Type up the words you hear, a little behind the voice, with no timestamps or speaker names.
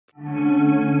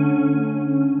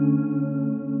Guys,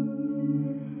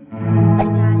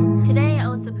 today I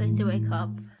was supposed to wake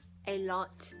up a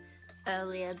lot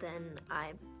earlier than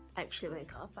I actually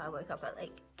wake up. I woke up at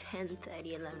like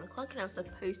 10:30, 11 o'clock, and I was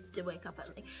supposed to wake up at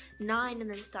like 9 and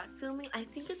then start filming. I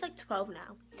think it's like 12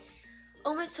 now,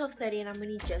 almost 12:30, and I'm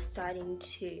only just starting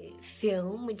to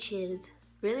film, which is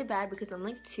really bad because I'm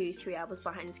like 2-3 hours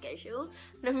behind schedule,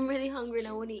 and I'm really hungry and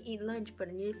I want to eat lunch, but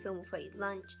I need to film before I eat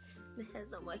lunch. My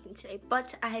hair's not working today,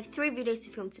 but I have 3 videos to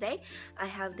film today. I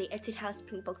have the Etude House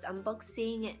Pink Box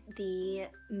unboxing, the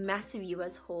massive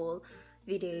US haul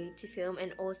video to film,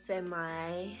 and also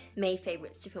my May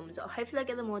favorites to film as well. Hopefully I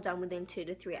get them all done within 2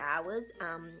 to 3 hours,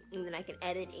 and then I can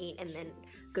edit, eat, and then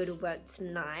go to work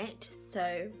tonight. So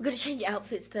I'm gonna change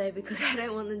outfits though because I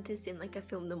don't want them to seem like I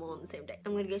filmed them all on the same day.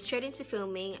 I'm gonna go straight into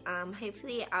filming.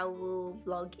 Hopefully I will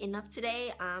vlog enough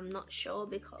today. I'm not sure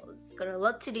because I've got a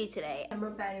lot to do today. My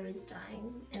battery is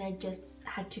dying and I just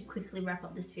had to quickly wrap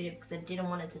up this video because I didn't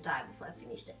want it to die before I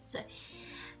finished it. So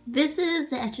this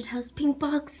is the Etude House Pink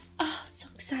Box. Oh, so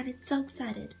excited, so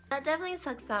excited. That definitely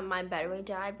sucks that my battery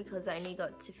died because I only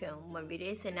got to film 1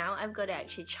 video. So now I've got to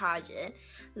actually charge it,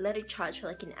 let it charge for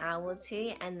like an hour or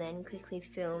 2, and then quickly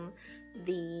film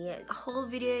the whole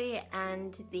video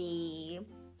and the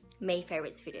May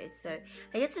favorites video. So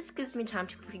I guess this gives me time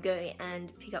to quickly go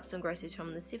and pick up some groceries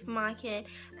from the supermarket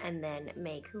and then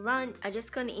make lunch. I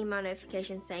just got an email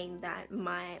notification saying that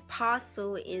my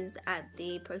parcel is at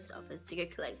the post office to go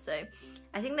collect. So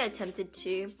I think they attempted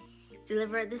to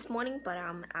deliver it this morning, but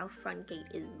our front gate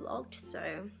is locked, so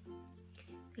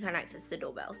we can't access the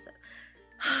doorbell.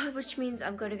 So which means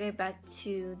I've got to go back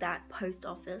to that post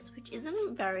office, which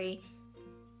isn't very...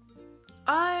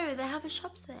 Oh, they have a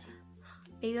shops there.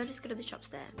 Maybe I'll just go to the shops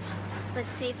there.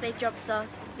 Let's see if they dropped off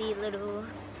the little,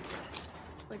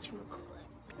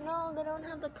 whatchamacallit. No, they don't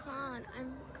have the card.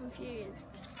 I'm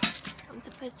confused. I'm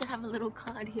supposed to have a little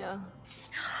card here.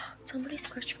 Somebody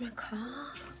scratched my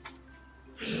car.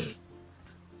 And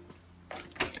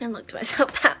I locked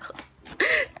myself out.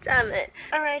 Damn it.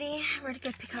 Alrighty, I'm ready to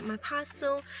go pick up my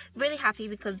parcel. Really happy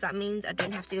because that means I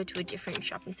don't have to go to a different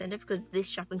shopping center because this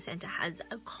shopping center has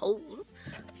a Kohl's,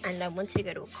 and I wanted to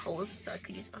go to a Kohl's so I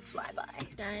could use my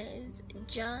flyby. Guys,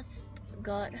 just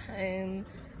got home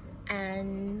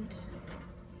and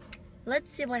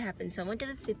let's see what happened. So I went to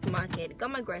the supermarket,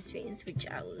 got my groceries, which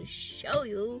I will show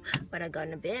you what I got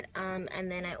in a bit, and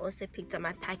then I also picked up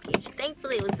my package.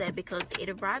 Thankfully it was there because it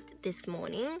arrived this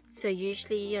morning. So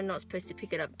usually you're not supposed to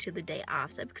pick it up till the day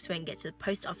after because we don't get to the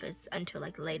post office until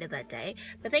like later that day,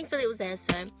 but thankfully it was there.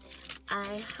 So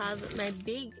I have my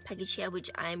big package here,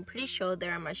 which I'm pretty sure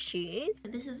there are my shoes.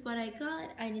 This is what I got.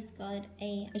 I just got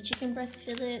a chicken breast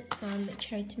fillet, some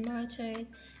cherry tomatoes,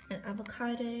 an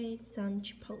avocado, some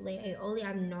chipotle aioli. I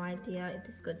have no idea if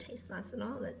this is going to taste nice or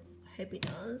not. Let's hope it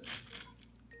does.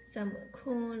 Some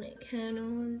corn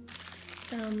kernels,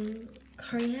 some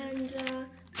coriander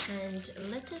and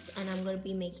lettuce, and I'm going to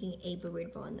be making a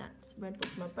burrito, and that's Red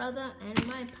Bull for my brother and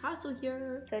my parcel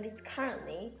here. So it is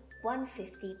currently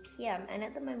 1:50 p.m. and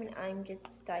at the moment I'm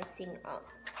just dicing up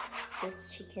this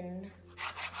chicken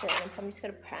fillet. I'm just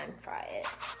going to pan fry it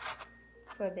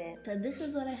for a bit. So this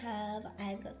is what I have.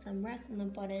 I've got some rice on the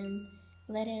bottom,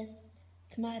 lettuce,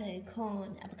 tomato,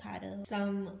 corn, avocado,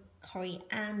 some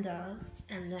coriander,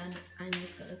 and then I'm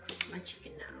just gonna cook my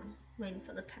chicken now, waiting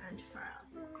for the pan to fry up.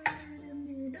 Right a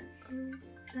minute,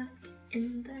 that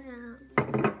in there.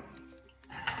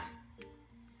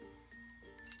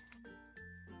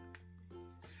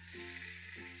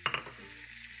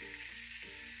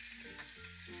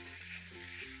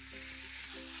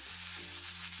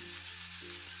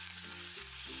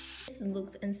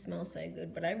 Looks and smells so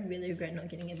good, but I really regret not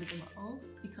getting a bigger bowl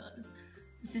because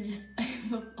this is just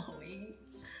overflowing.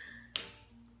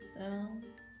 So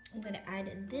I'm gonna add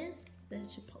this, the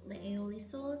chipotle aioli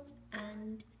sauce,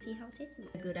 and see how it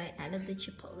tastes. Good, I added the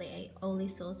chipotle aioli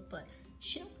sauce, but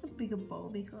should have a bigger bowl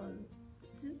because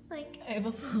this is like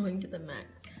overflowing to the max.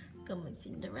 Got my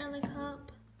Cinderella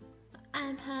cup,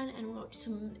 and pan, and watch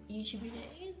some YouTube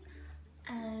videos,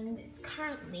 and it's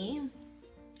currently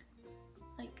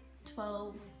like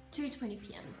 2:20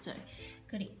 p.m. so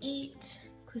gotta eat,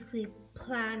 quickly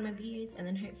plan my videos, and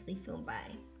then hopefully film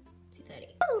by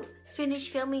 2:30. Finished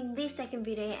filming the second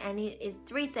video and it is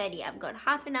 3:30. I've got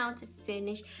half an hour to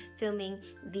finish filming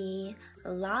the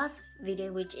last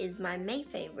video, which is my May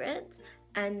favorites,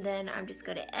 and then I'm just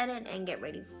gonna edit and get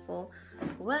ready for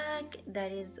work.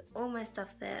 That is all my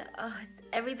stuff there. Oh,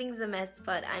 everything's a mess,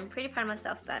 but I'm pretty proud of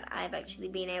myself that I've actually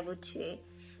been able to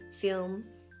film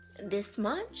this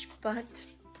much. But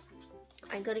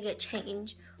I gotta get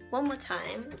changed one more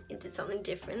time into something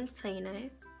different, so you know,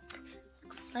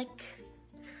 looks like,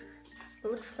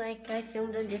 looks like I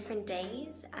filmed on different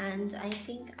days, and I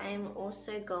think I'm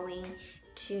also going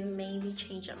to maybe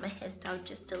change up my hairstyle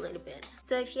just a little bit.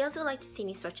 So if you guys would like to see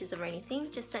any swatches or anything,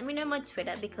 just let me know on my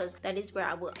Twitter, because that is where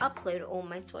I will upload all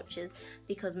my swatches,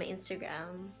 because my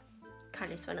Instagram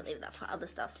kind of just want to leave that for other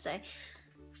stuff. So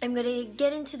I'm gonna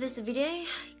get into this video,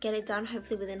 get it done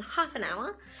hopefully within half an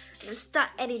hour, and start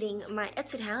editing my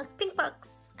Etude House pink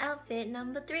box. Outfit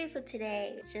number 3 for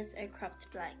today. It's just a cropped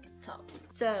black top.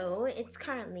 So it's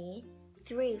currently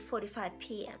 3:45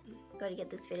 p.m. Gotta get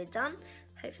this video done,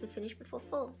 hopefully finish before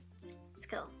 4. Let's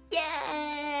go.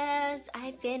 Yes!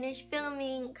 I finished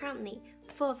filming. Currently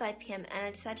 4 or 5 p.m. and I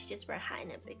decided to just wear a hat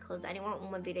in it because I didn't want all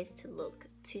my videos to look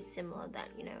too similar that,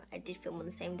 you know, I did film on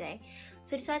the same day.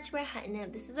 So I decided to wear a hat in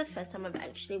it. This is the first time I've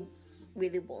actually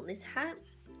really worn this hat.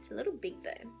 It's a little big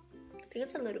though. I think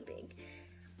it's a little big.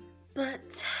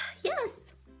 But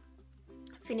yes,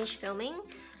 finished filming.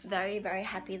 Very, very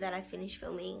happy that I finished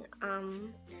filming.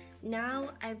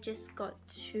 Now I've just got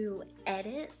to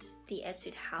edit the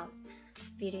Etude House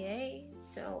video.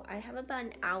 So I have about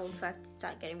an hour before I have to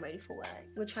start getting ready for work.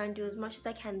 We'll try and do as much as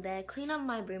I can there. Clean up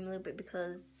my room a little bit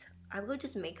because I've got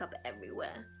just makeup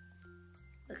everywhere.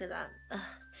 Look at that. Ugh.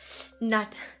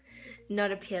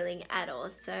 Not appealing at all.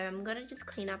 So I'm gonna just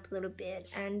clean up a little bit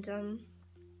and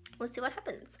we'll see what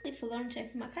happens. I forgot to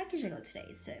open my package I got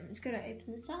today, so I'm just gonna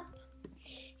open this up,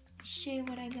 show you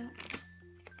what I got.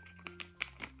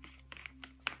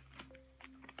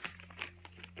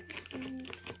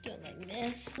 Just do it like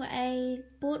this. So I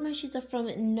bought my shoes off from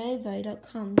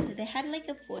novo.com, so they had like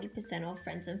a 40% off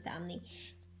friends and family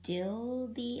deal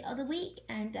the other week,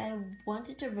 and I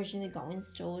wanted to originally go in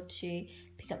store to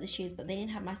pick up the shoes, but they didn't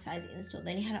have my size in store.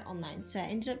 They only had it online, so I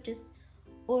ended up just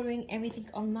ordering everything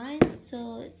online. So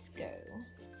let's go.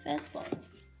 First box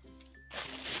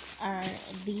are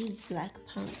these black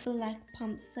pumps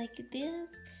like this.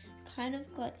 Kind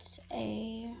of got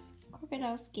a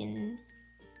crocodile skin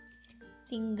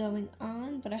thing going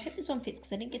on, but I hope this one fits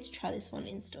because I didn't get to try this one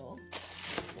in store.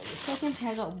 The second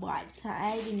pair got white, so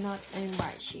I did not own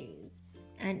white shoes,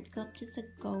 and it's got just a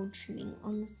gold trimming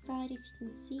on the side if you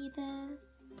can see there.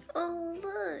 Oh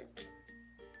look!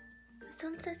 The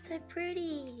sunset's so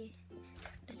pretty.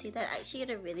 I see that I actually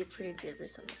get a really pretty view of the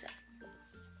sunset.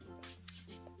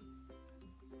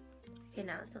 Okay,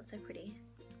 now it's not so pretty.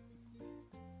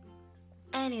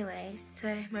 Anyway,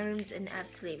 so my room's an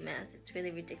absolute mess. It's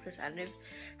really ridiculous. I don't know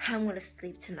how I'm gonna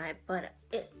sleep tonight, but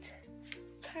it's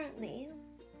currently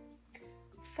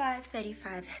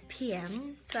 5:35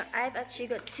 p.m. So I've actually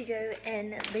got to go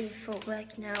and leave for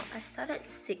work now. I start at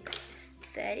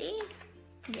 6:30.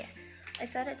 Yeah. I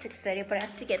start at 6:30, but I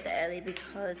have to get there early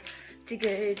because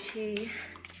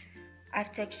I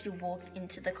have to actually walk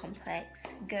into the complex,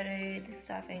 go to the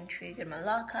staff entry, go to my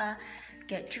locker,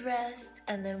 get dressed,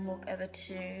 and then walk over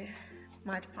to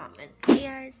my department.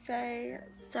 Yeah, so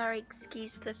sorry,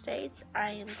 excuse the face.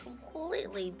 I am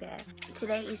completely bare.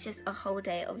 Today is just a whole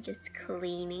day of just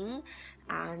cleaning,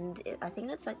 and I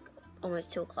think it's like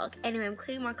almost 2 o'clock. Anyway, I'm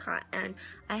cleaning my car, and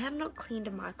I have not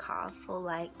cleaned my car for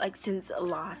like since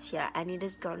last year, and it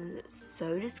has gotten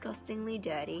so disgustingly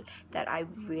dirty that I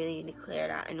really need to clear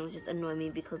it out. And it was just annoying me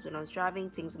because when I was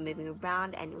driving, things were moving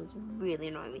around and it was really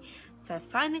annoying me. So I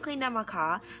finally cleaned out my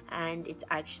car, and it's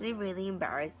actually really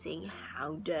embarrassing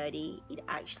how dirty it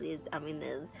actually is. I mean,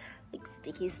 there's like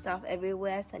sticky stuff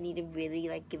everywhere, so I need to really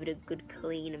like give it a good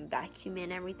clean and vacuum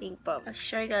and everything. But I'll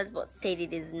show you guys what state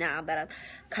it is now that I've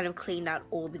kind of cleaned out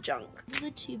all the junk. These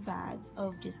are 2 bags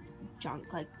of just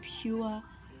junk, like pure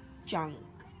junk,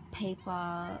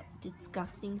 paper,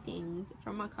 disgusting things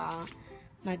from my car.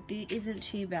 My boot isn't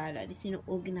too bad. I just need to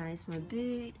organize my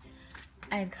boot.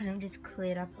 I've kind of just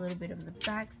cleared up a little bit of the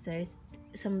back, so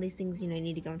some of these things, you know,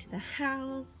 need to go into the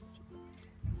house.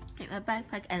 My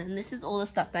backpack, and then this is all the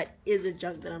stuff that is a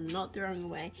junk that I'm not throwing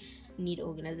away. I need to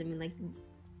organize. I mean, like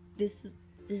this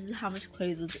is how much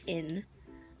clothes was in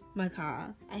my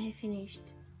car. I have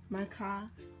finished. My car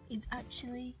is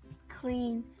actually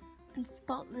clean and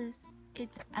spotless.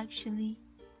 It's actually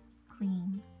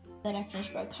clean. Then I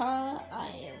finished my car. I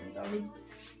am going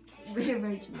to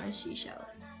rearrange my shoe shelf.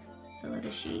 It's a lot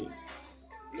of shoes.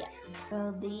 Yeah.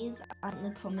 So these aren't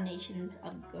the combinations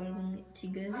I'm going to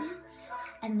go with.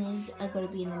 And these are got to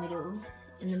be in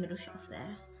the middle shelf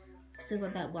there. Still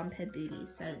got that 1 pair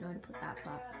booties, so I don't know where to put that,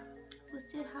 but we'll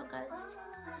see how it goes.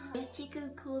 I guess you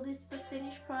could call this the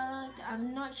finished product.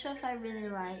 I'm not sure if I really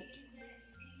like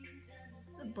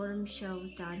the bottom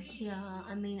shelves down here.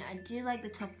 I mean, I do like the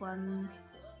top ones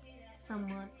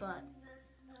somewhat, but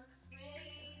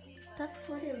that's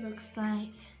what it looks like.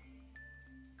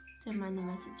 Don't mind the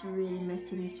mess, it's really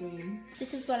messy in this room.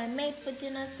 This is what I made for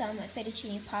dinner, some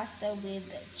fettuccine pasta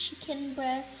with chicken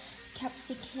breast,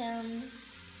 capsicum,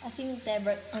 I think they're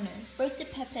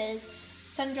roasted peppers,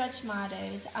 sun-dried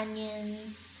tomatoes,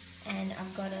 onions, and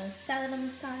I've got a salad on the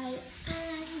side,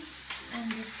 and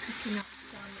I'm just cooking up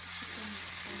some chicken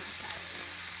on my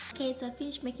side. Okay, so I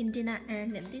finished making dinner,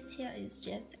 and this here is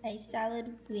just a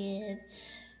salad with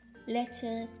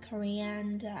lettuce,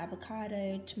 coriander,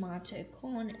 avocado, tomato,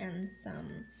 corn, and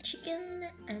some chicken.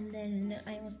 And then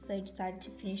I also decided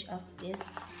to finish off this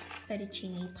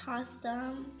fettuccine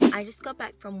pasta. I just got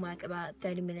back from work about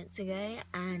 30 minutes ago,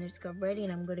 and I just got ready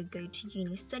and I'm gonna go to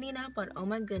uni study now. But oh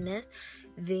my goodness,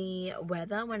 the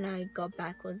weather when I got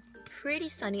back was pretty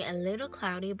sunny, a little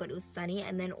cloudy, but it was sunny.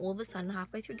 And then all of a sudden,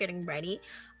 halfway through getting ready,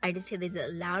 I just hear these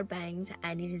loud bangs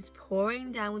and it is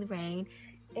pouring down with rain.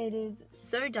 It is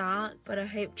so dark, but I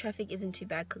hope traffic isn't too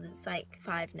bad because it's like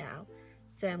 5 now.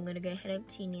 So I'm going to go head over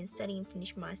to uni and study and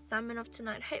finish my assignment off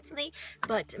tonight, hopefully.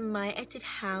 But my Etude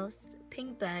House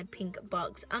Pink Bird Pink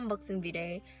Box unboxing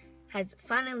video has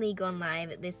finally gone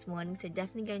live this morning. So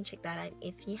definitely go and check that out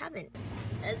if you haven't.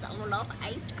 There's all of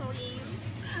ice cream.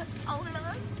 Oh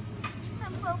look,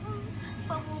 and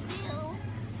bubble bill.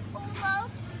 Oh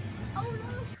look, oh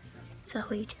look. So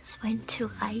we just went to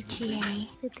IGA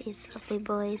with these lovely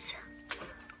boys.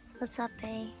 What's up,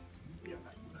 eh?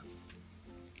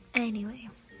 Anyway,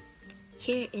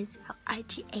 here is our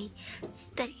IGA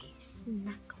study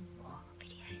snack wall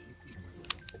video.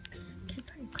 Okay,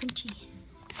 very crunchy.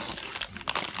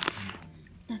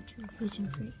 Natural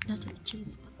gluten free, natural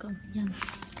cheese, popcorn, yum.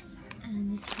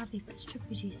 And this happy for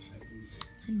strawberry juice.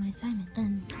 And my assignment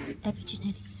then,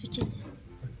 epigenetics, which is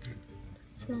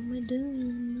that's what we're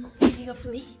doing. What have you got for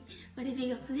me? What have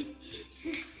you got for me?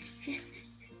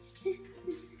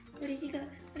 What have you got?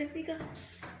 What have you got?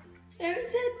 There it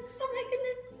says, oh my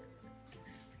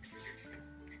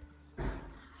goodness.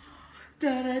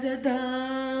 Da da da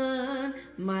da.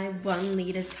 My 1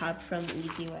 liter tub from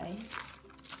Easy Way.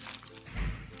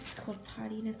 It's called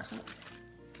Party in a Cup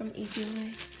from Easy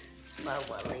Way. My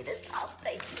 1 liter tub.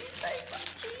 Thank you so much.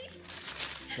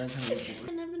 I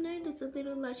never noticed the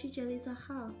little Lushy jellies are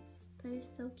halves. That is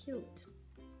so cute.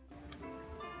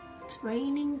 It's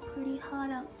raining pretty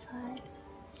hard outside,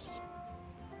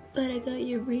 but I got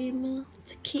your reamer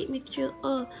to keep me through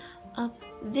all of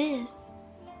this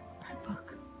prep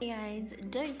book. Hey guys,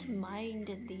 don't mind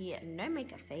the no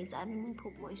makeup face. I didn't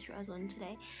put moisturizer on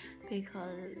today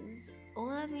because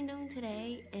all I've been doing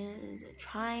today is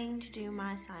trying to do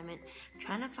my assignment,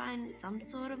 trying to find some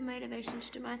sort of motivation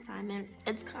to do my assignment.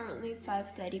 It's currently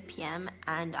 5:30 p.m.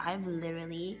 and I've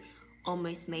literally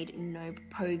almost made no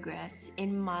progress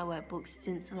in my workbook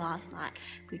since last night,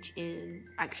 which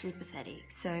is actually pathetic.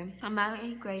 So I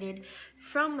migrated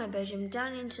from my bedroom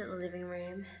down into the living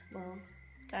room, well,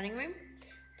 dining room,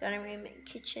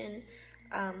 kitchen,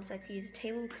 so I could use a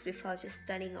table because before I was just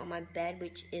studying on my bed,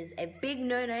 which is a big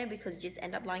no-no because you just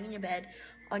end up lying in your bed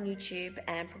on YouTube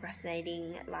and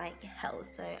procrastinating like hell.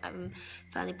 So I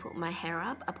finally put my hair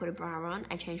up, I put a bra on,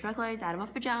 I changed my clothes out of my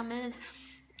pajamas,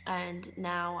 and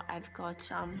now I've got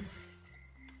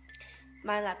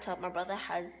my laptop. My brother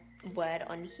has Word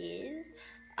on his,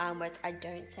 whereas I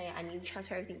don't, so I need to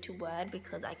transfer everything to Word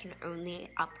because I can only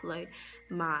upload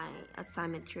my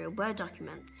assignment through a Word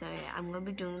document. So I'm going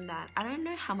to be doing that. I don't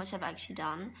know how much I've actually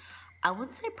done. I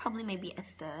would say probably maybe a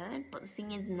third, but the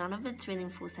thing is none of it's really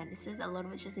in full sentences. A lot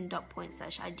of it's just in dot point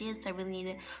slash ideas, so I really need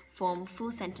to form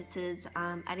full sentences,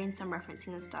 add in some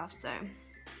referencing and stuff. So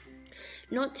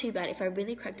not too bad. If I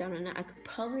really crack down on it, I could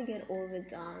probably get all of it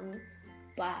done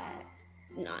by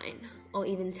 9 or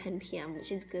even 10 p.m,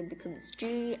 which is good because it's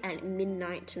due at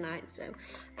midnight tonight. So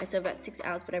I still have about 6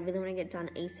 hours, but I really want to get done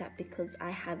ASAP because I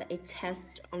have a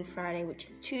test on Friday, which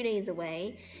is 2 days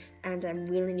away, and I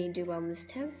really need to do well on this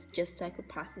test just so I could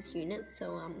pass this unit.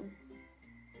 So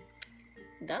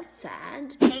that's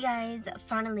sad. Hey guys,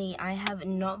 finally I have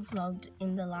not vlogged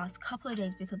in the last couple of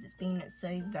days because it's been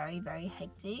so very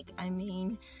hectic. I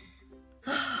mean,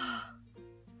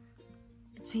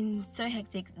 it's been so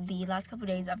hectic. The last couple of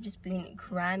days I've just been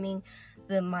cramming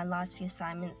my last few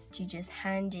assignments to just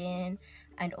hand in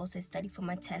and also study for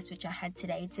my test, which I had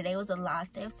today. Today was the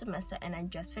last day of semester and I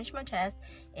just finished my test.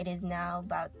 It is now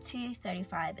about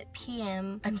 2:35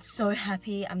 p.m. I'm so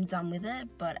happy I'm done with it,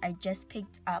 but I just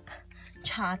picked up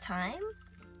cha time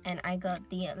and I got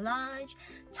the large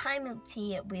Thai milk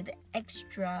tea with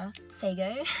extra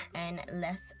sago and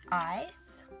less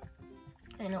ice.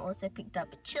 And I also picked up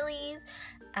chilies,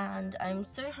 and I'm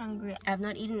so hungry. I've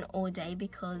not eaten all day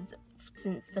because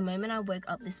since the moment I woke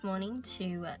up this morning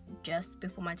to just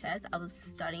before my test, I was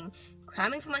studying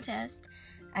cramming for my test,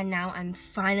 and now I'm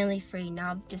finally free.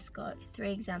 Now I've just got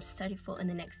 3 exams to study for in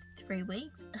the next 3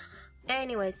 weeks. Ugh.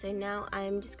 Anyway, so now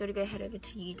I'm just going to go head over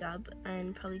to UW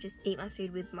and probably just eat my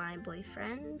food with my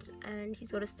boyfriend, and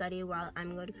he's got to study while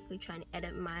I'm going to quickly try and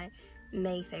edit my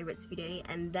May favourites video,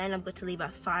 and then I've got to leave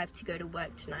at 5 to go to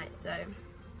work tonight, so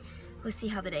we'll see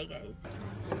how the day goes.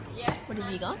 What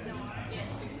have you got?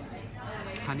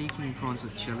 Honey king prawns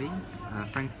with chili,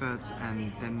 frankfurts,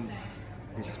 and then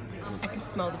this... I can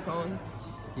smell the prawns.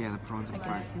 Yeah, the prawns are I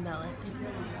can smell it.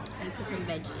 I just got some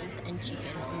veggies and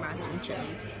chicken and rice and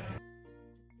chili.